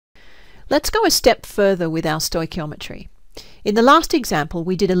Let's go a step further with our stoichiometry. In the last example,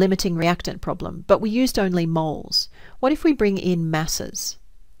 we did a limiting reactant problem, but we used only moles. What if we bring in masses?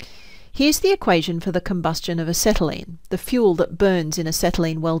 Here's the equation for the combustion of acetylene, the fuel that burns in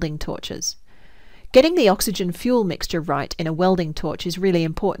acetylene welding torches. Getting the oxygen-fuel mixture right in a welding torch is really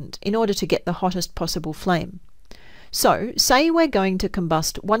important in order to get the hottest possible flame. So, say we're going to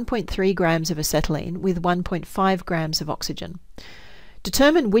combust 1.3 grams of acetylene with 1.5 grams of oxygen.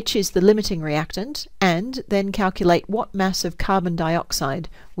 Determine which is the limiting reactant and then calculate what mass of carbon dioxide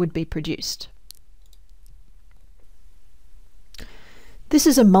would be produced. This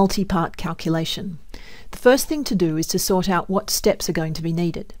is a multi-part calculation. The first thing to do is to sort out what steps are going to be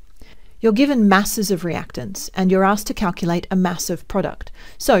needed. You're given masses of reactants and you're asked to calculate a mass of product,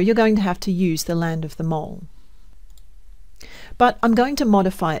 so you're going to have to use the land of the mole. But I'm going to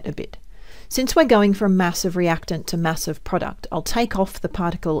modify it a bit. Since we're going from mass of reactant to mass of product, I'll take off the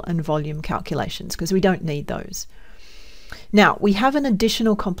particle and volume calculations because we don't need those. Now, we have an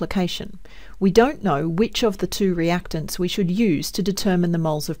additional complication. We don't know which of the two reactants we should use to determine the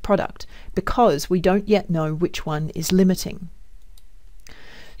moles of product because we don't yet know which one is limiting.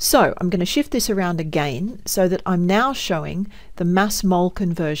 So I'm going to shift this around again so that I'm now showing the mass-mole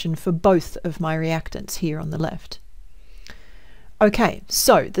conversion for both of my reactants here on the left. Okay,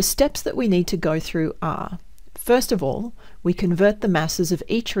 so the steps that we need to go through are, first of all, we convert the masses of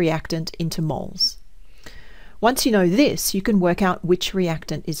each reactant into moles. Once you know this, you can work out which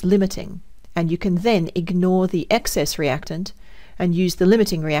reactant is limiting, and you can then ignore the excess reactant and use the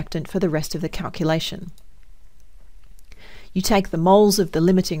limiting reactant for the rest of the calculation. You take the moles of the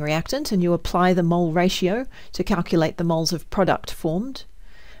limiting reactant and you apply the mole ratio to calculate the moles of product formed.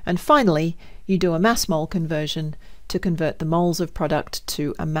 And finally, you do a mass-mole conversion to convert the moles of product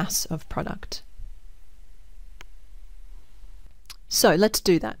to a mass of product. So let's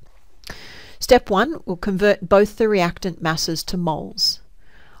do that. Step 1, we'll convert both the reactant masses to moles.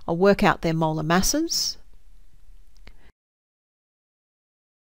 I'll work out their molar masses.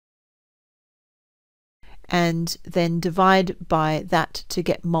 And then divide by that to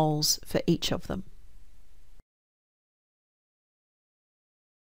get moles for each of them.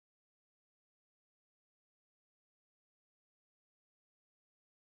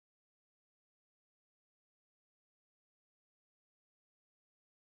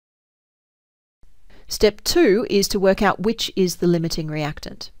 Step 2 is to work out which is the limiting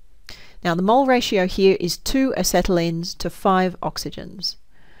reactant. Now the mole ratio here is 2 acetylenes to 5 oxygens.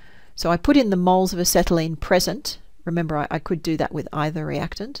 So I put in the moles of acetylene present. Remember, I could do that with either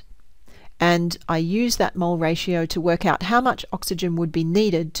reactant. And I use that mole ratio to work out how much oxygen would be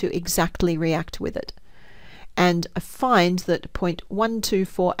needed to exactly react with it. And I find that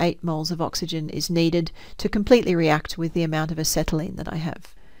 0.1248 moles of oxygen is needed to completely react with the amount of acetylene that I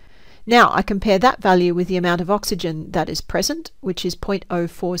have. Now I compare that value with the amount of oxygen that is present, which is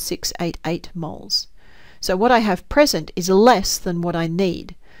 0.04688 moles. So what I have present is less than what I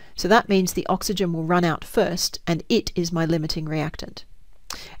need. So that means the oxygen will run out first, and it is my limiting reactant.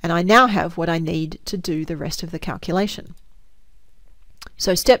 And I now have what I need to do the rest of the calculation.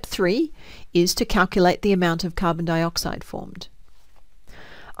 So step 3 is to calculate the amount of carbon dioxide formed.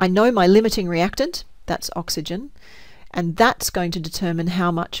 I know my limiting reactant, that's oxygen, and that's going to determine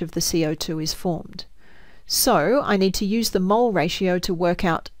how much of the CO2 is formed. So I need to use the mole ratio to work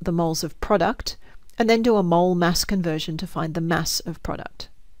out the moles of product, and then do a mole mass conversion to find the mass of product.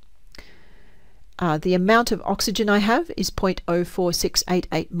 The amount of oxygen I have is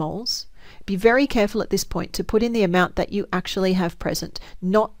 0.04688 moles. Be very careful at this point to put in the amount that you actually have present,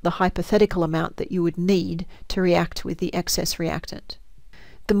 not the hypothetical amount that you would need to react with the excess reactant.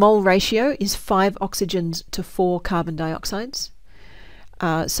 The mole ratio is 5 oxygens to 4 carbon dioxides.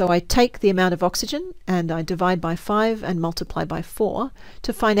 So I take the amount of oxygen and I divide by 5 and multiply by 4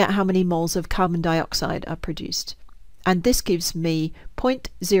 to find out how many moles of carbon dioxide are produced. And this gives me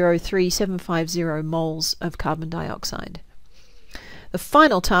 0.03750 moles of carbon dioxide. The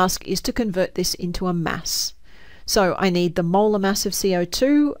final task is to convert this into a mass. So I need the molar mass of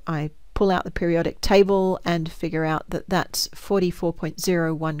CO2. I pull out the periodic table and figure out that that's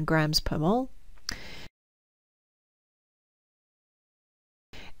 44.01 grams per mole.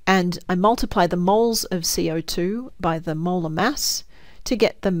 And I multiply the moles of CO2 by the molar mass to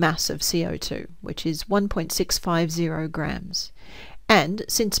get the mass of CO2, which is 1.650 grams. And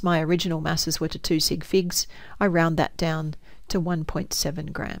since my original masses were to 2 sig figs, I round that down to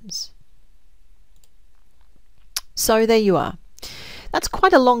 1.7 grams. So there you are. That's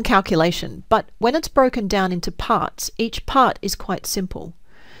quite a long calculation, but when it's broken down into parts, each part is quite simple.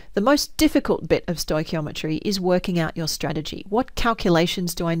 The most difficult bit of stoichiometry is working out your strategy. What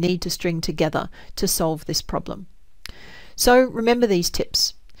calculations do I need to string together to solve this problem? So remember these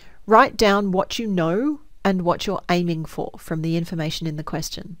tips. Write down what you know and what you're aiming for from the information in the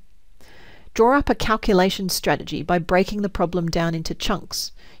question. Draw up a calculation strategy by breaking the problem down into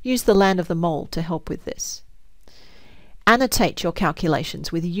chunks. Use the land of the mole to help with this. Annotate your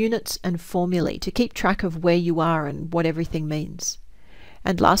calculations with units and formulae to keep track of where you are and what everything means.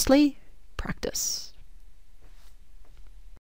 And lastly, practice.